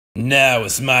Now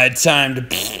is my time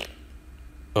to.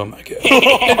 Oh my god. Stop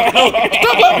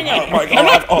laughing at me. Oh my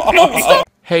god. No, stop.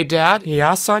 Hey, Dad.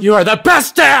 Yeah, son? You are the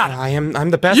best dad! I'm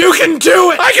the best. You can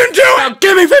do it! I can do it! Now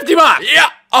give me 50 bucks!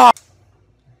 Yeah!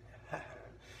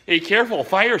 Hey, careful.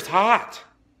 Fire's hot.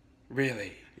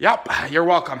 Really? Yep, you're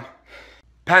welcome.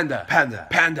 Panda. Panda.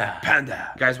 Panda.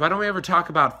 Panda. Guys, why don't we ever talk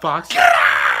about Fox?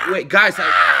 Wait, guys,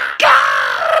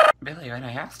 Billy, when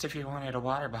I asked if you wanted a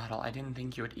water bottle, I didn't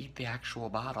think you would eat the actual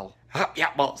bottle. Yeah,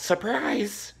 well,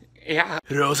 surprise. Yeah.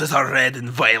 Roses are red and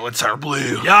violets are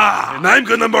blue. Yeah! And I'm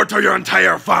gonna murder your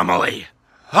entire family!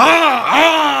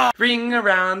 Ah! Ring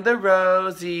around the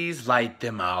rosies, light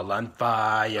them all on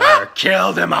fire.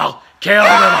 Kill them all! Kill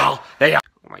them all! They are.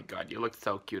 Oh my god, you look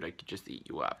so cute, I could just eat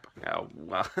you up. Oh,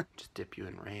 well, just dip you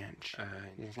in ranch.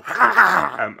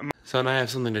 Son, I have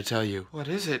something to tell you. What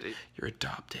is it? You're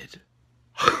adopted.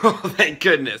 Oh, thank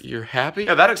goodness. You're happy?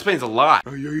 Yeah, that explains a lot.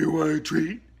 Oh, you want a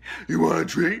treat? You want a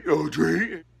treat? Oh,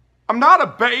 treat? I'm not a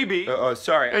baby. Oh,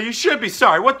 sorry. You should be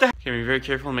sorry. What the heck? Okay, be very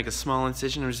careful and make a small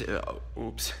incision. Or just,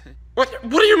 oops. What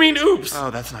do you mean, oops?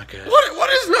 Oh, that's not good.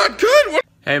 What is not good? What?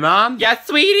 Hey, Mom? Yeah,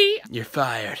 sweetie? You're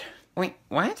fired. Wait,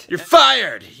 what? You're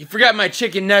fired! You forgot my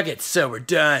chicken nuggets, so we're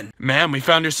done. Ma'am, we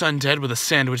found your son dead with a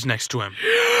sandwich next to him.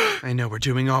 I know, we're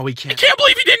doing all we can. I can't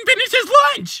believe he didn't finish his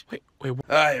lunch! Wait,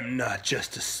 I am not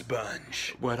just a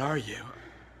sponge. what are you?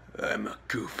 I'm a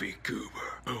goofy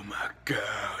goober. Oh my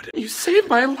god. You saved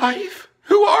my life?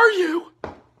 Who are you?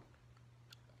 I'm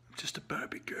just a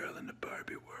Barbie girl in the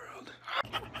Barbie world.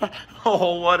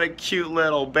 Oh, what a cute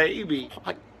little baby.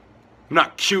 I'm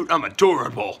not cute, I'm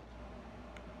adorable.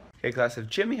 Hey, class, if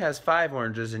Jimmy has 5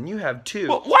 oranges and you have 2...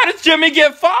 Well, why does Jimmy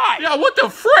get 5? Yeah, what the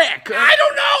frick? I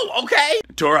don't know, okay?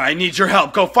 Dora, I need your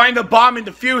help. Go find the bomb and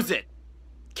defuse it.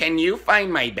 Can you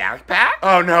find my backpack?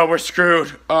 Oh, no, we're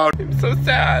screwed. Oh, I'm so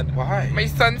sad. why? My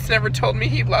son's never told me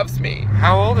he loves me.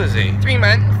 How old is he? 3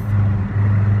 months.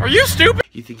 Are you stupid?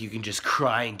 You think you can just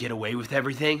cry and get away with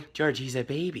everything? George, he's a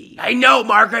baby. I know,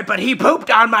 Margaret, but he pooped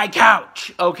on my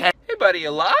couch, okay? Hey, buddy, you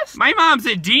lost? My mom's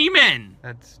a demon.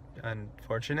 That's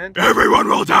unfortunate. Everyone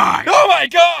will die! Oh my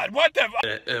god, what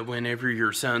the... Whenever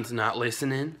your son's not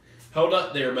listening. Hold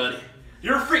up there, buddy.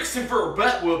 You're fixing for a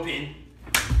butt whooping.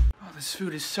 Oh, this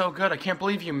food is so good. I can't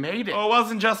believe you made it. Oh, it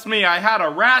wasn't just me. I had a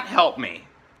rat help me.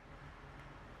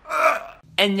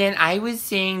 And then I was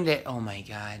saying that... Oh my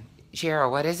god.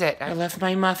 Cheryl, what is it? I left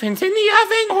my muffins in the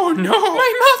oven. Oh no.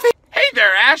 My muffin. Hey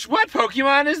there, Ash. What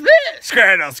Pokemon is this?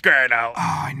 Squirtle. Oh,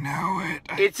 I know it.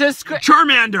 It's a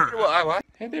Charmander! What?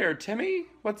 Hey there, Timmy.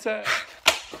 What's up?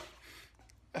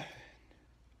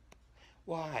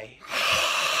 Why?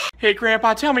 Hey,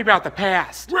 Grandpa, tell me about the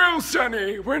past. Well,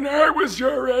 Sonny, when I was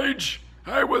your age,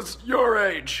 I was your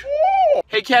age.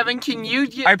 Hey, Kevin, can you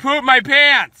get... I pooped my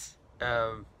pants.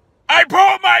 I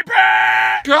pulled my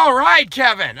pants! All right,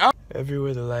 Kevin. Oh.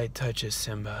 Everywhere the light touches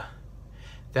Simba.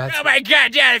 That's... Oh my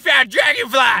god, Dad, I found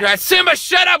Dragonfly! Simba,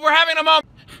 shut up, we're having a moment!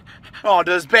 Oh,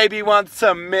 does baby want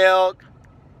some milk?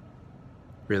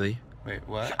 Really? Wait,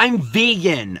 what? I'm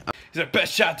vegan! He's our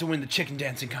best shot to win the chicken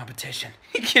dancing competition.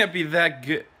 He can't be that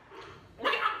good.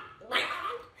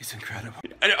 He's incredible.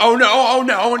 Oh no,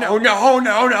 no.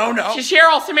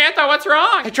 Cheryl, Samantha, what's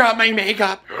wrong? I dropped my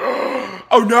makeup.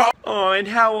 Oh no. Oh, and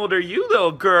how old are you,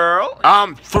 little girl?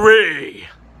 I'm 3.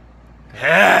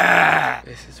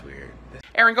 This is weird.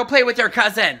 Aaron, go play with your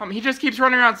cousin. He just keeps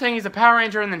running around saying he's a Power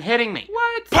Ranger and then hitting me.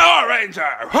 What? Power Ranger!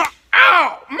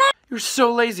 Ow! You're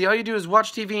so lazy. All you do is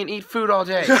watch TV and eat food all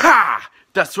day. Ha!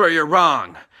 That's where you're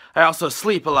wrong. I also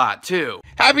sleep a lot, too.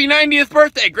 Happy 90th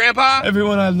birthday, Grandpa!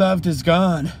 Everyone I loved is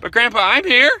gone. But Grandpa, I'm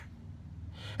here.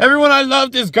 Everyone I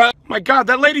loved is gone. My god,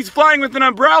 that lady's flying with an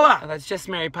umbrella! Oh, that's just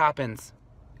Mary Poppins.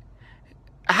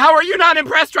 How are you not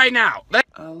impressed right now?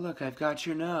 Oh, look, I've got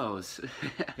your nose.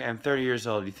 I'm 30 years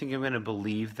old. You think I'm gonna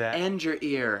believe that? And your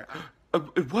ear.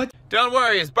 What? Don't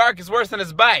worry, his bark is worse than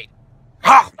his bite.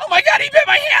 Ha! Oh my god, he bit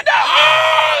my hand off!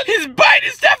 Oh, his bite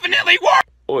is definitely worse!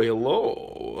 Oh,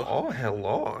 hello. Oh,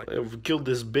 hello. I've killed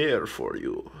this bear for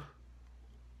you.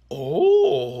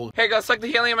 Oh. Hey, go suck the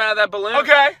helium out of that balloon.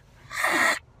 Okay.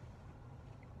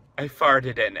 I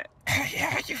farted in it.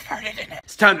 Yeah, you farted in it.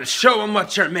 It's time to show him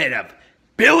what you're made of.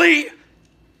 Billy!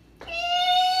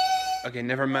 Okay,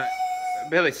 never mind.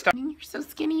 Billy, stop. You're so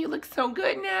skinny, you look so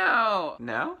good now.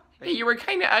 No? Hey, you were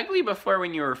kind of ugly before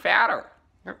when you were fatter.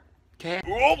 Okay.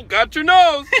 Whoop, got your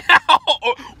nose.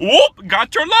 Whoop,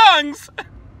 got your lungs.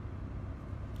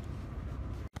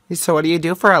 So what do you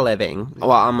do for a living?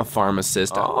 Well, I'm a farm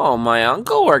assistant. Oh, my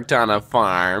uncle worked on a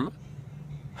farm.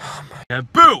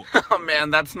 Boo! Oh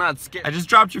man, that's not scary. I just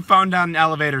dropped your phone down an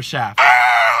elevator shaft.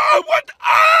 Ah! What?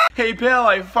 Ah! Hey, Bill,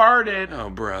 I farted. Oh,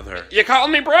 brother. You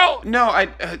calling me, bro? No,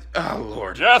 oh,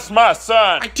 Lord. Yes, my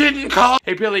son. I didn't call.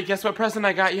 Hey, Billy, guess what present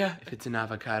I got you? If it's an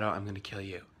avocado, I'm gonna kill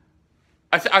you.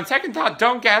 On second thought,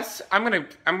 don't guess. Oh my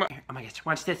gosh,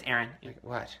 watch this, Aaron.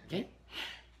 What? Okay.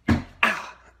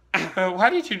 Why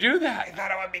did you do that? I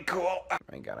thought it would be cool. Oh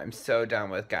my god, I'm so done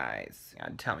with guys. Yeah,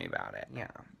 tell me about it. Yeah.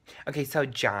 Okay, so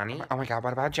Johnny. Oh my god,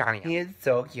 what about Johnny? He is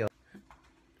so cute.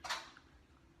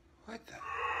 What the?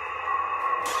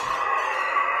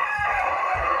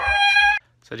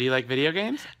 So do you like video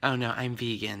games? Oh no, I'm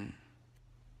vegan.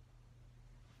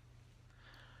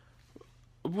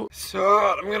 So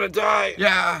hot, I'm gonna die.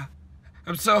 Yeah.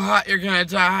 I'm so hot, you're gonna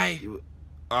die.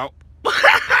 Oh.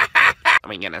 Oh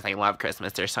my goodness, I love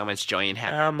Christmas. There's so much joy in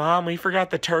heaven. Mom, we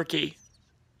forgot the turkey.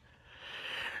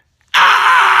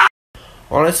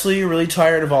 Honestly, really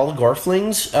tired of all the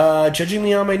Gorflings judging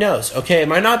me on my nose. Okay, it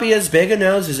might not be as big a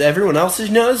nose as everyone else's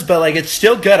nose, but like it's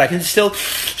still good. I can still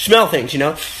smell things, you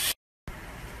know?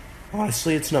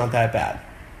 Honestly, it's not that bad.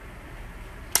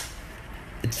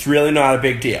 It's really not a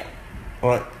big deal.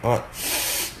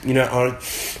 You know,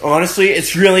 honestly,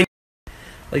 it's really...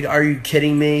 Like, are you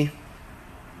kidding me?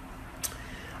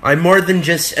 I'm more than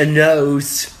just a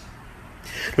nose.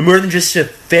 I'm more than just a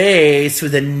face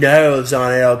with a nose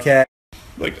on it, okay?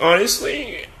 Like,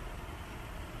 honestly,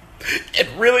 it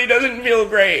really doesn't feel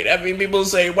great. I mean, people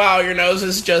say, wow, your nose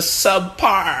is just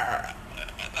subpar.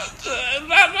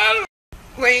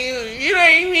 Like, you know what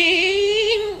I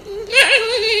mean? You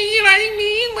know what I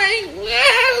mean? Like,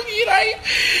 you know...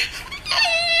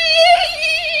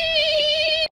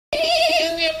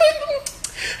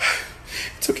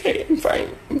 It's okay, I'm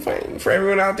fine. For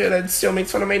everyone out there that still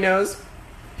makes fun of my nose,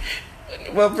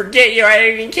 well, forget you, I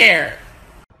don't even care.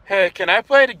 Hey, can I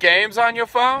play the games on your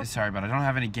phone? Sorry, but I don't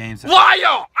have any games.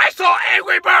 Liar! I saw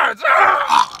Angry Birds!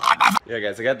 Yeah,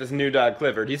 guys, I got this new dog,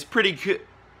 Clifford. He's pretty good.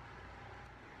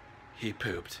 He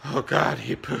pooped. Oh, God,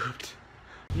 he pooped.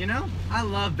 You know, I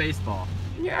love baseball.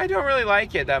 Yeah, I don't really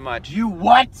like it that much. You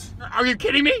what? Are you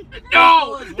kidding me?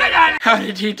 No! How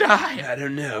did he die? I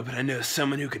don't know, but I know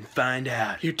someone who can find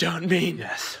out. You don't mean?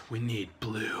 Yes, we need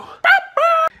Blue.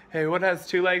 Hey, what has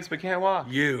 2 legs but can't walk?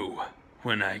 You,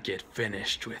 when I get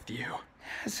finished with you.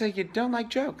 So you don't like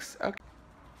jokes. Okay.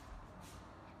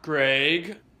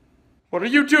 Greg, what are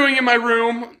you doing in my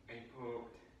room?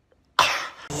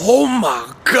 Oh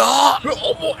my god!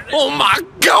 Oh my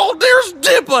god, there's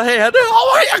dip ahead!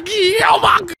 Oh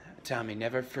my god! Tommy,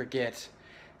 never forget.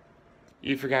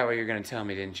 You forgot what you were gonna tell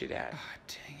me, didn't you, Dad? Oh,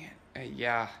 dang it.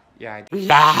 Yeah, I did.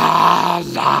 La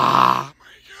la!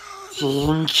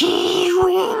 Winky,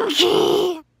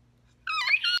 winky.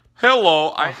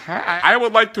 Hello, I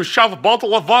would like to shove a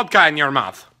bottle of vodka in your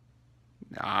mouth.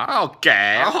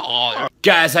 Okay.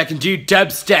 Guys, I can do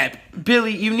dubstep.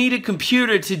 Billy, you need a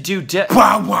computer to do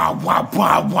Wow, wow, wow,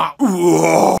 wow, wow.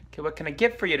 Whoa. Okay, what can I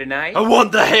get for you tonight? I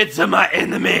want the heads of my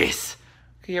enemies.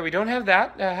 Okay, yeah, we don't have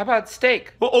that. How about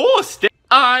steak? Oh, steak.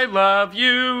 I love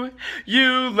you.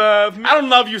 You love me. I don't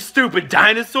love you, stupid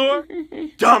dinosaur.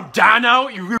 Dumb dino,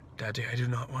 you... Daddy, I do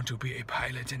not want to be a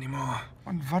pilot anymore.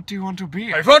 And what do you want to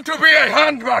be? I want to be a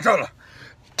hand model.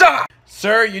 Da!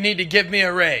 Sir, you need to give me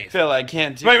a raise. Phil, I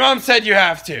can't do... My mom said you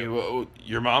have to.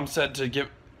 Your mom said to give...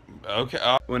 Okay.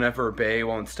 Whenever Bay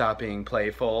won't stop being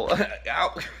playful.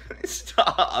 Ow.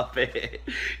 Stop it.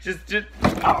 Just...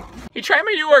 Oh. He tried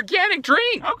my new organic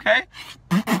drink. Okay.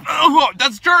 Oh,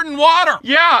 that's dirt and water.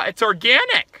 Yeah, it's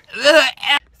organic.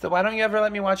 So why don't you ever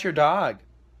let me watch your dog?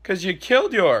 Because you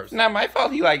killed yours. Not my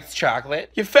fault he likes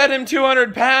chocolate. You fed him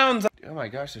 200 pounds. Oh my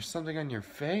gosh, there's something on your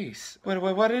face.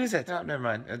 What is it? Oh, never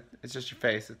mind. It's just your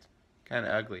face. It's kind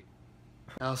of ugly.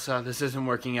 Elsa, this isn't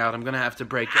working out. I'm going to have to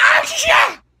break it.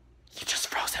 You just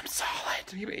froze him solid.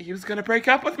 He was going to break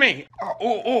up with me.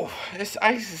 Oh, this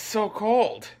ice is so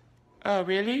cold. Oh,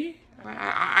 really?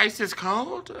 Ice is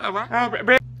cold?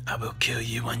 I will kill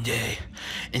you one day,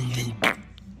 and then...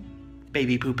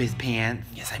 Baby poop his pants.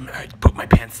 Yes, I poop my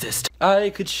pants this time. I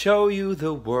could show you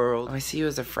the world. Oh, I see you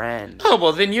as a friend. Oh,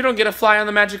 well, then you don't get to fly on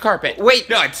the magic carpet. Wait,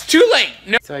 no, it's too late.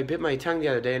 No. So I bit my tongue the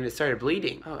other day and it started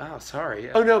bleeding. Oh, ow, sorry.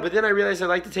 Oh, no, but then I realized I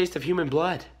like the taste of human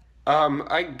blood.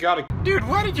 I gotta... Dude,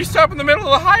 why did you stop in the middle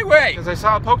of the highway? Because I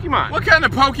saw a Pokemon. What kind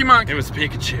of Pokemon? It was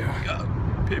Pikachu.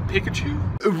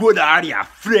 Pikachu? What are you, a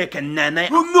frickin' nanny?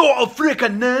 I'm not a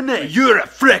frickin' nanny. You're a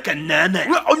frickin' nanny.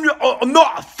 I'm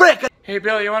not a frickin'... Hey,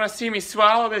 Bill, you want to see me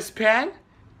swallow this pen?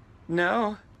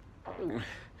 No.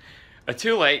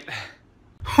 Too late.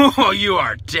 Oh, you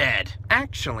are dead.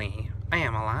 Actually, I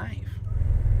am alive.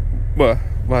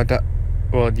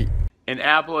 An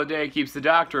apple a day keeps the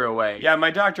doctor away. Yeah, my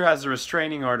doctor has a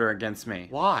restraining order against me.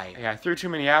 Why? Yeah, I threw too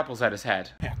many apples at his head.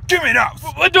 Give me those!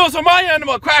 What those are my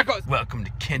animal crackers! Welcome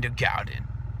to kindergarten,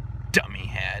 dummy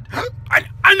head.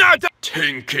 I'm not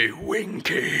Tinky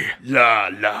Winky. La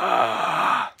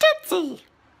la.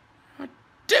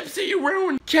 Dipsy, you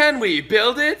ruined. Can we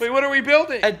build it? Wait, what are we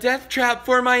building? A death trap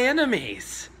for my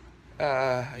enemies.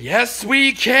 Yes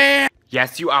we can.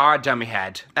 Yes, you are a dummy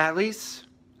head. At least,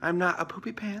 I'm not a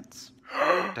poopy pants.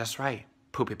 That's right,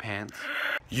 poopy pants.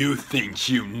 You think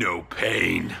you know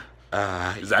pain?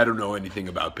 'Cause I don't know anything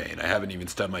about pain. I haven't even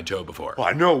stubbed my toe before.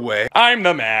 Why, no way. I'm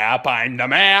the map, I'm the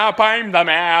map, I'm the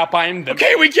map, I'm the...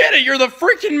 Okay, we get it. You're the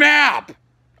freaking map.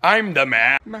 I'm the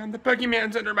map. Man, the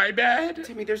boogeyman's under my bed.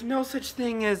 Timmy, there's no such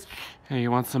thing as... Hey,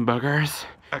 you want some boogers?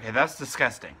 Okay, that's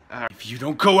disgusting. If you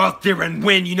don't go out there and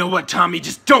win, you know what, Tommy?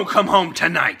 Just don't come home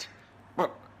tonight.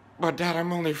 But Dad,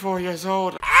 I'm only 4 years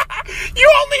old.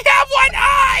 You only have one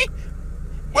eye!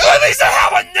 Well, at least I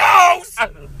have a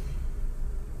nose!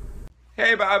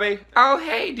 Hey, Bobby. Oh,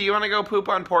 hey, do you want to go poop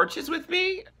on porches with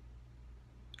me?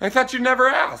 I thought you'd never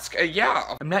ask.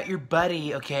 Yeah. I'm not your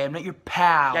buddy, okay? I'm not your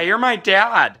pal. Yeah, you're my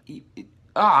dad.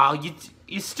 Oh,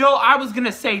 you still, I was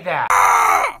gonna say that.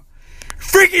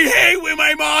 Freaking hate when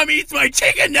my mom eats my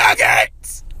chicken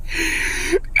nuggets!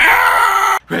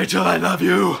 Rachel, I love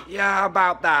you. Yeah,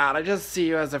 about that. I just see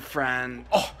you as a friend.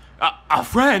 Oh, a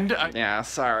friend? Yeah,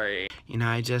 sorry. You know,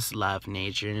 I just love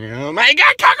nature. Oh my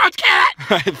God, cockroach cat!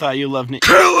 I thought you loved nature.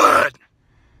 Kill it!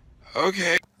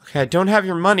 Okay. Okay, I don't have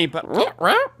your money, but...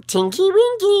 Tinky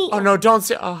Winky. Oh, no, don't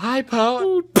say... Oh, hi,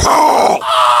 Po.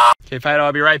 Okay, Fido,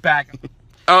 I'll be right back.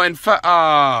 Oh, and oh,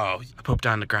 I pooped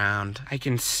on the ground. I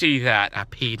can see that. I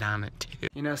peed on it, too.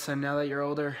 You know, son, now that you're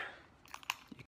older,